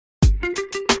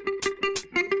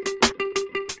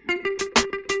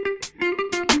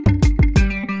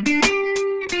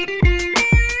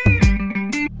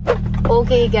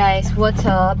Okay guys, what's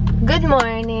up? Good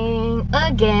morning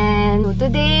again.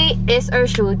 Today is our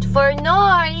shoot for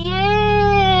Knorr.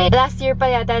 Yay! Last year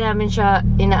pa yata namin siya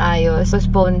inaayos.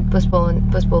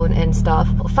 Postpone and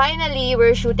stuff. Finally,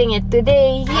 we're shooting it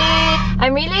today. Yay!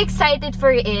 I'm really excited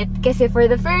for it kasi for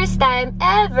the first time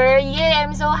ever, yay!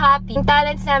 I'm so happy. Ang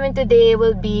talents namin today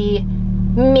will be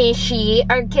Mishi,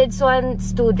 our Kids 1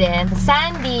 student,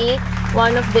 Sandy,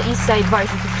 one of the East Side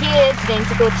Varsity kids, then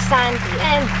si Coach Sandy,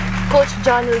 and Coach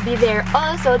John will be there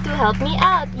also to help me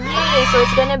out. Yay! So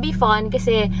it's gonna be fun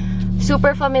kasi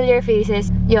super familiar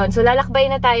faces. Yon, so lalakbay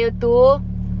na tayo to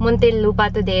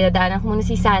Muntinlupa today. Dadaanan ko muna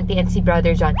si Sandy and si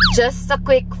Brother John. Just a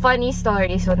quick funny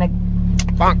story. So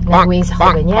nag-waze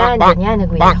ako, ganyan,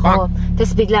 nag-waze ako.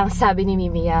 Tapos biglang sabi ni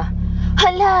Mimiyuuuh,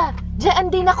 hala,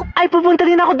 dyan din ako. Ay, pupunta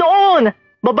din ako doon!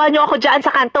 Baba niyo ako dyan sa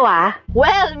kanto, ha?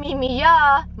 Well,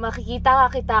 Mimiyuuuh, makikita ka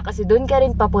kita kasi doon ka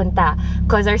rin papunta.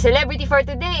 Cause our celebrity for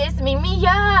today is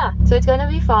Mimiyuuuh! So it's gonna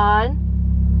be fun.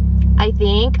 I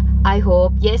think, I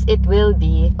hope, yes, it will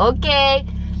be. Okay,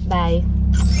 bye!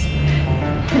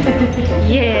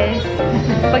 Yes!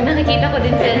 Pag nakikita ko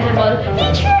din sa mall,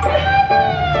 Teacher!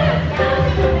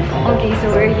 Okay, so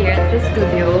we're here at the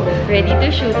studio, ready to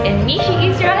shoot, and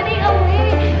Mishi is running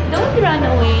away! Don't run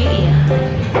away!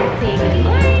 Say good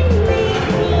morning!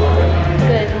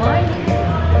 Good morning!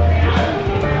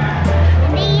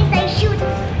 Today's our shoot.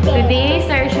 Today's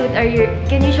our shoot.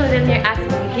 Can you show them your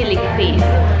Asim Kilig face?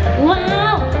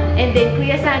 Wow! And then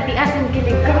Kuya Santi, Asim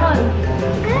Kilig, come on!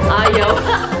 Ayaw!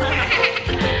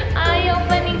 Ayaw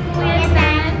pa ni Kuya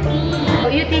Santi! Oh,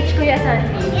 you teach Kuya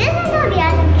Santi. You don't know the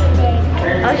Asim Kilig.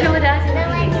 Oh, show the Asim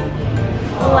Kilig.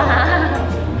 Wow!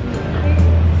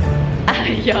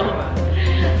 Ayaw!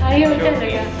 Ayaw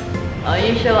talaga. Oh,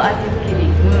 you show Asim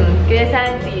Kilig. Kuya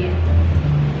Santi.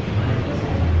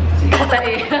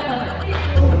 Katay.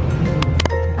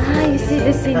 Ah, you see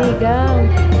the sinigang.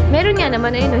 Meron nga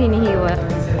naman ayun, hinihiwa.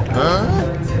 Huh?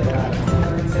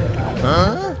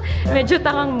 Huh? Medyo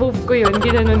takang move ko yun.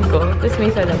 Ginanon ko. Tapos may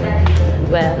salaman.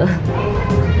 Well.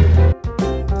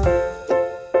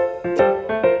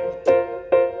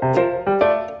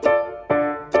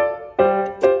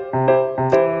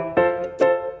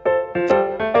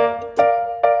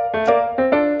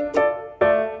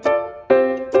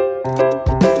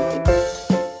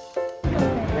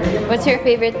 What's your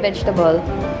favorite vegetable?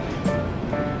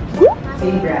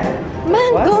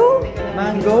 Mango? What?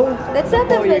 Mango? That's not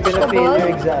a vegetable. You're gonna fail your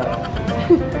exam.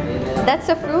 That's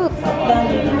a fruit.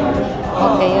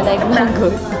 Okay, you like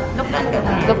mangoes.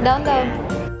 Look down daw.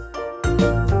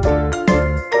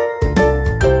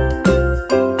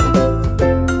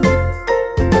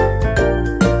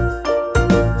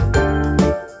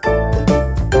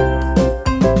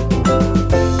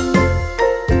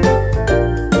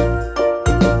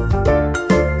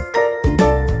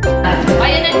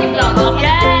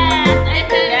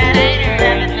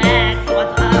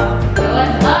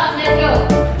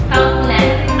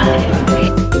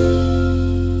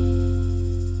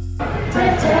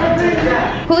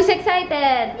 Who's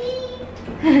excited?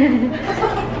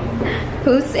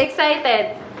 Who's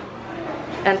excited?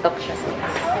 Antok siya.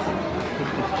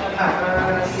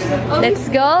 Let's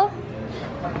go.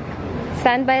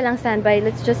 Standby lang, standby.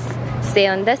 Let's just stay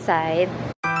on the side.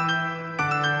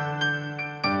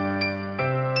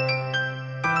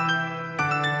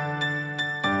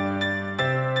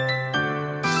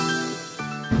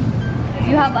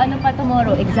 You have ano pa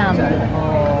tomorrow? Exam.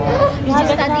 Did you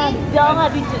study? Oo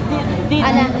nga, did.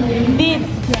 Did.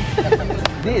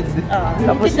 Did?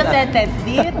 Tapos na sentence,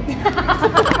 did?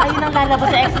 Ayun ang lalabas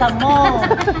sa exam mo.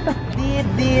 Did.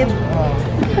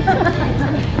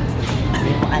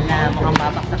 Hindi mo alam, mukhang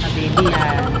babaksak ka, baby,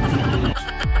 ha?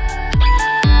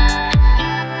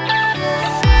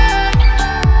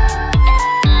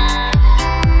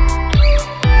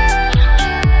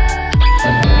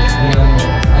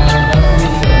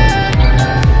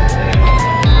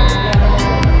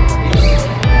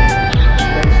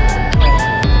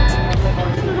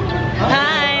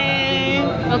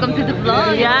 Welcome to the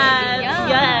vlog.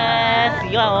 Yes.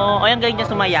 Yo, o yung galing niya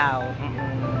sumayaw.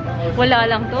 Wala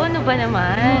lang to. Ano ba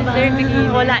naman?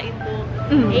 Wala ito.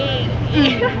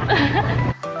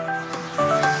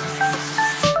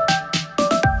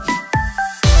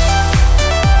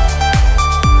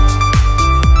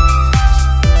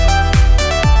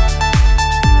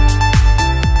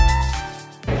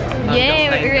 Yay,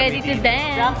 we're ready to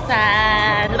dance.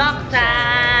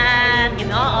 Roxanne, you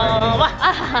know.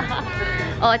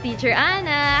 Oh, Teacher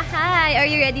Anna, hi. Are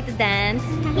you ready to dance?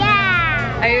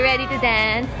 Yeah. Are you ready to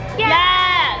dance?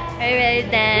 Yes. Are you ready to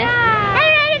dance? Yeah.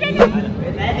 I'm ready to dance.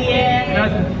 Ready?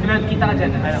 Pinag kita ka dyan.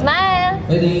 Smile.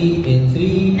 Ready? In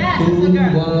 3, 2,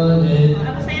 1, and...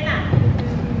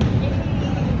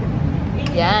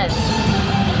 Yan.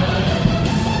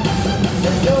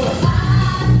 Let's go!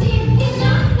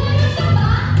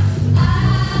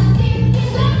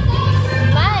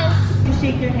 Smile. You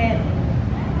shake your head.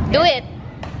 Do it.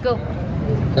 Go.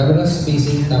 Camera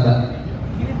spacing, tama.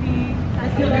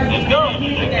 Let's go!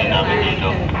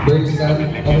 Birds cam,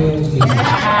 ako yung spacing.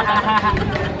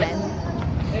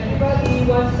 Everybody,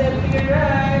 one step to your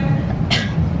right.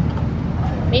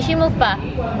 Mishi, move pa.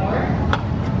 One more.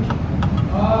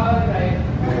 Alright.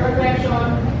 Perfection.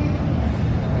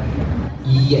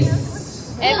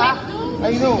 Yes! I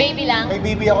know. Baby lang. May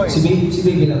baby ako eh. Si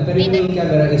baby lang. Pero yung main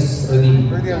camera is ready.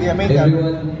 Yeah, main camera.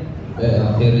 Everyone,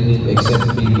 okay, ready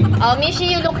except baby. Oh, Mishi,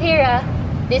 you look here, ah.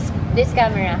 This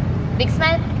camera. Big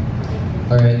smile.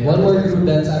 Alright, one more group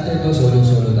dance after to, solo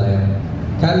tayo.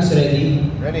 Cam's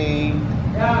ready. Ready?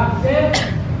 Yeah, set.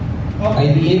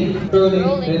 ID in,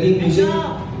 rolling. Ready, music.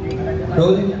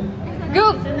 Rolling.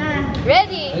 Group.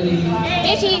 Ready. Ready.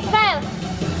 Mishi, smile.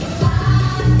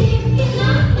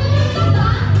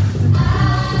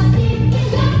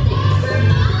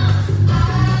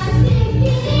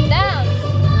 Down.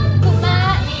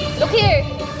 Kuma. Look here.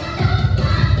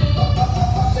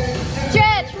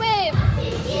 Stretch, wave.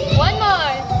 One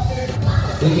more.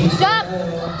 Ready. Jump.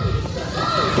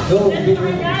 Go, go.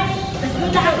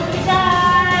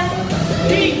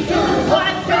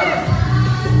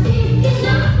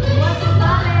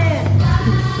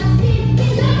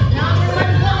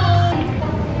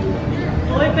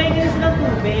 Uy, pahingin ng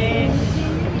tubig.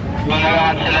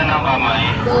 Mangalaan sila ng kamay.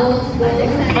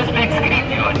 Mas big screen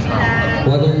yun.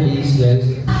 Water please, guys.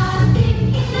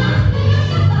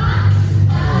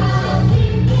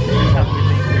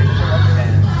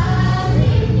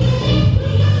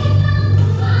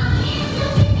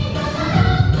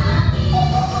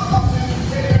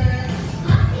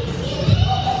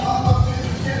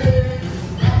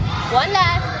 One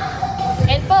last.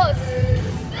 And pose.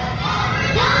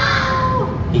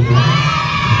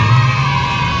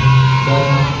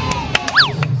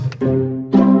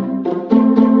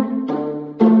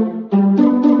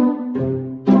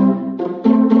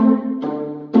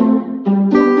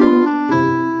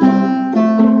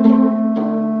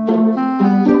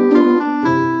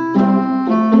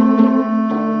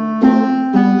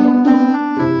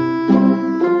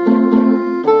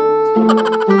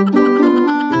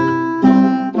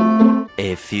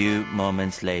 A few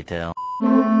moments later.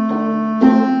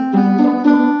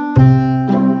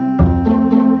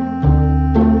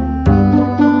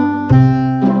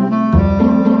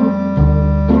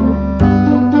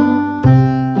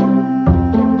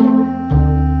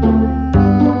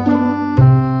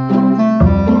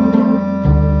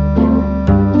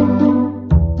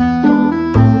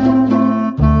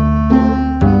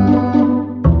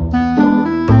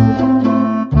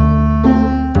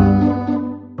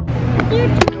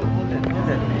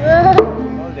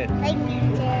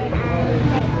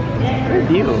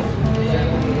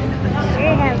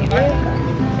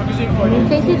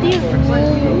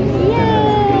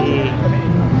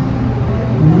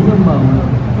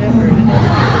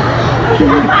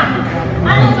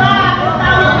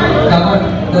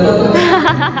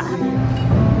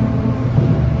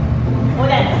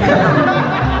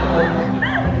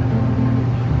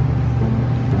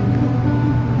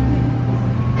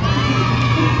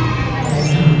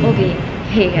 Okay,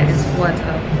 hey guys, what's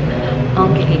up?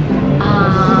 Okay,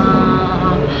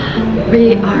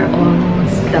 we are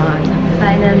almost done.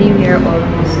 Finally, we are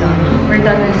almost done. We're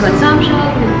done with consumption,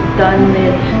 we're done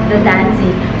with the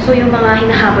dancing. So, yung mga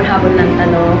hinahabol-habol ng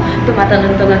tanong,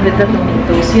 tumatanong-tanong with the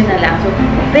tomatoes, yun na lang. So,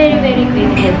 very, very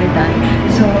quickly we're done.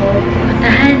 So,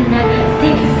 puntahan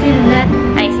natin sila.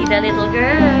 I see the little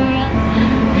girl.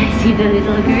 I see the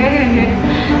little girl.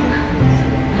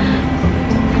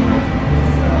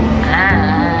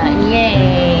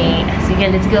 Yay! Sige,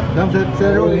 let's go.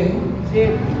 Rolling.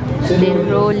 Still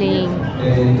rolling.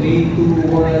 And 3,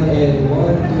 2, 1, and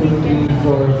 1, 2, 3,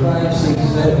 4, 5, 6,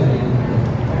 7.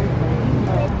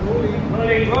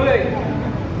 Rolling.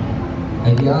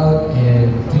 ID out,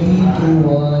 and 3, 2,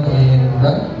 1, and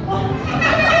run.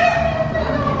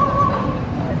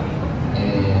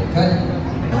 And cut.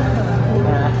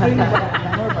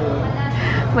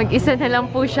 Mag-isa na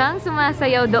lang po siyang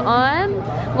sumasayaw doon.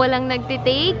 Walang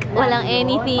nagtitake, walang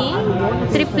anything.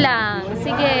 Trip lang.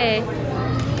 Sige.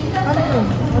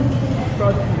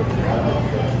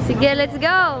 Sige, let's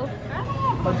go!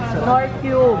 Knorr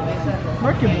cube.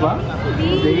 Knorr cube ba?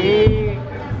 Hindi.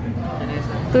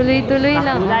 Tuloy-tuloy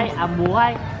lang. Kulay ang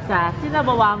buhay. Sa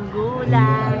sinabawang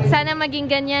gulay. Sana maging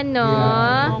ganyan, no?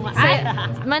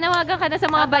 Manawagan ka na sa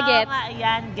mga bagets.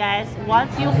 Ayan, guys.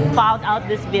 Once you found out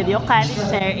this video, kindly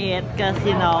share it because,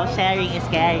 you know, sharing is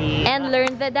caring. And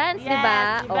learn the dance, yes,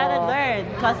 diba? you better learn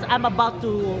because I'm about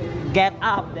to get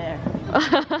up there.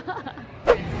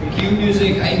 Cue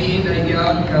music, ID in, ID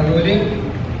out, cam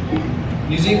rolling.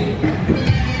 Music.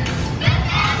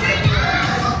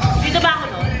 Dito ba ako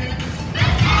nun?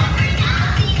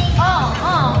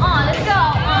 Let's go!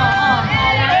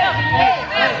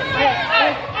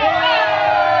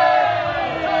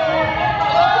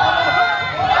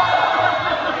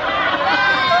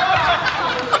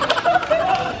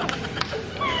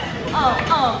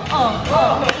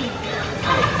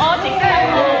 Tingnan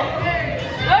mo!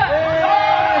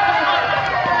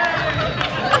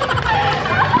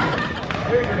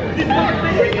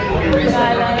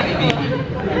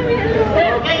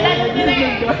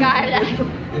 Carla.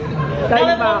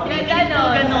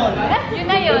 Ganon. Yun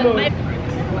na yun.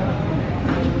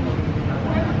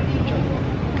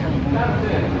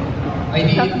 ID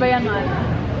in. Ba yan, Mal?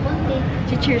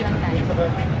 Cheer lang tayo.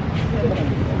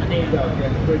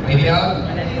 ID out,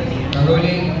 cam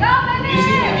rolling.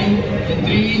 Music ready. In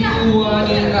 3, 2,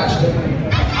 1, and action.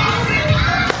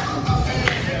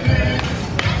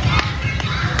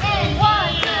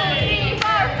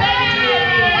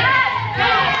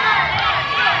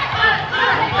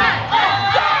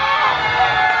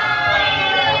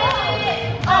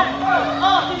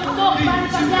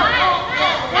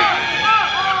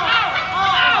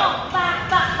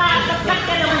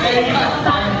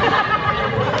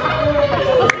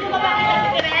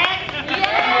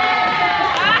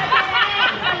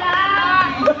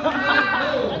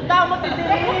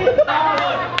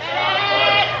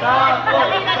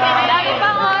 Lagi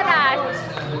pang oras.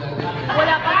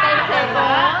 Wala pang 10 seconds.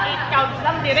 8 counts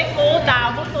lang, direct ko.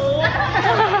 Damo to.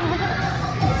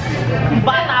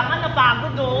 Bata ka,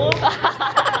 napagod oh.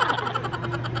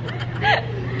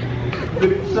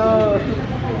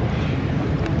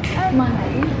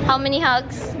 How many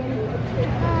hugs?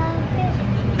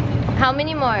 How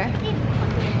many more?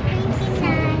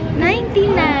 99.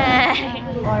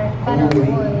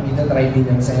 Dito try din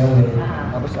yung sayaw eh.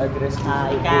 Tapos aggressive.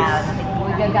 Ikaw,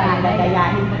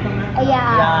 gagayahin mo itong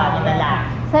Ayan. yan, na lang.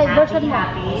 Sa version mo.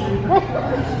 Happy.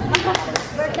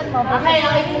 Version mo. Okay,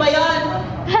 nakik mo ba yun?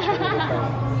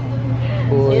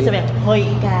 Yung sabihin, hoy,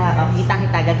 ikaw,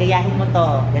 kita-kita, gagayahin mo to.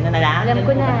 Gano'n na lang? Alam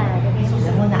ko na.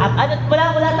 Alam mo na.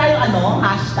 Wala tayong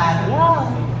hashtag. Yan.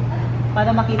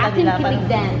 Para makita Asim nila. Kilig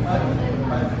dance.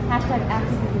 Hashtag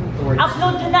Asim Kilig.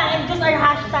 Upload nyo na and use our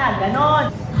hashtag. Ganon.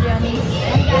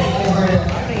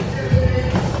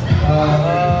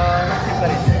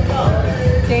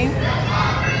 Same.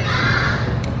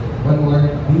 One more.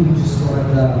 You just want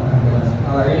the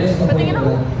Ernest. Patingin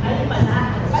ako.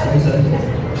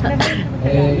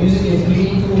 And music in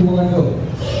 3, 2, 1, go.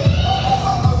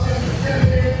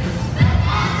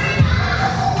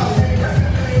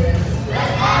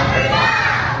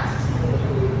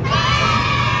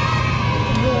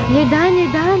 You're done.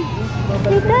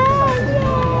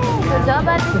 Good job,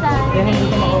 Ate San.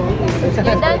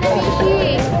 You're done,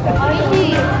 Mishi.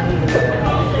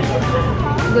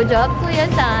 Good job, Kuya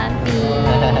Santi.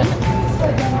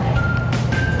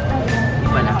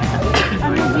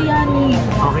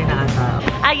 Okay na ata.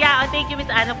 Thank you,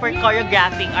 Miss Anna, for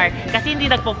choreographing our... Kasi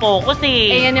hindi nagpo-focus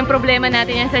eh. Ayan yung problema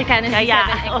natin yan sa Canon 7X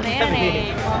na yan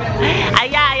eh.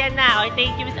 Ayan na.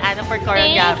 Thank you, Miss Anna, for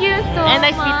choreographing. Thank you so And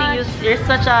nice much. meeting you. You're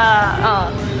such a...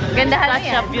 Gandahan mo such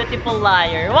yan. a beautiful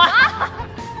liar. Wow!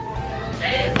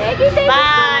 Thank you.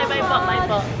 Bye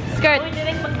po. Skirt. Uy,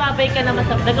 direct magbabay ka naman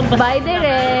sa vlog. Bye,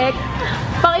 direct.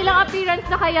 Pang ilang appearance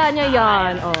na kaya niya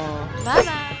yan.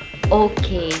 Bye-bye.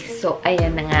 Okay, so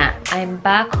ayan na nga. I'm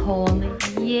back home.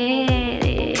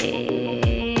 Yay!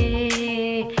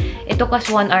 It took us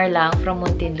 1 hour lang from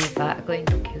Muntinlupa going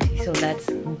to QC, so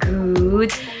that's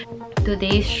good.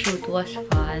 Today's shoot was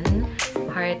fun.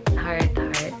 Heart.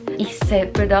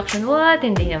 Eastside production, what?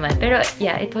 Hindi naman. Pero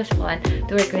yeah, it was fun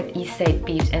to work with Eastside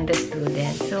peeps and the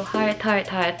students. So heart.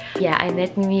 Yeah, I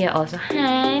met Mimiyuuuh also.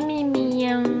 Hi,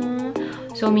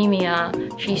 Mimiyuuuh! So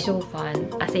Mimiyuuuh, she's so fun.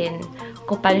 As in,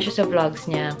 kung paano siya sa vlogs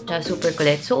niya, siya super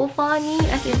kulit. So funny!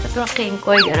 As in, sa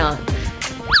kengkoy, gano'n.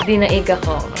 Dinaig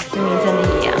ako. Kasi minsan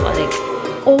nahiya ako. Like,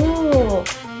 oh!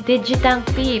 Digitank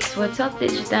peeps! What's up,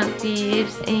 Digitank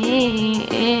peeps?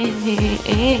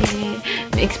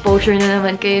 May exposure na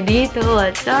naman kayo dito.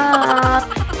 What's up?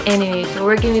 Anyway, so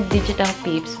working with Digitank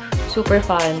peeps, super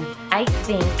fun. I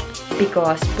think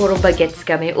because puro bagets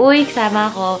kami. Uy,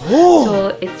 kasama ako. So,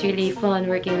 it's really fun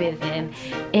working with him.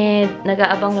 And,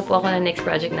 nag-aabang na po ako ng next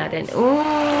project natin. Ooh!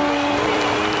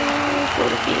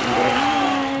 Puro finger.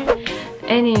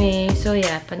 Anyway, so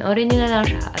yeah, panoorin nyo na lang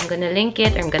siya. I'm gonna link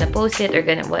it, or I'm gonna post it, or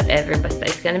gonna whatever. Basta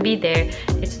it's gonna be there.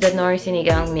 It's the Knorr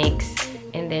sinigang mix.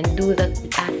 And then do the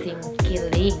Asim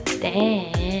Kilig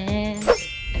dance.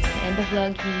 I'm gonna end the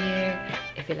vlog here.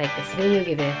 If you like this video,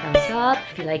 give it a thumbs up.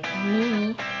 If you like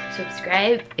me,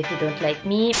 subscribe. If you don't like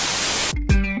me,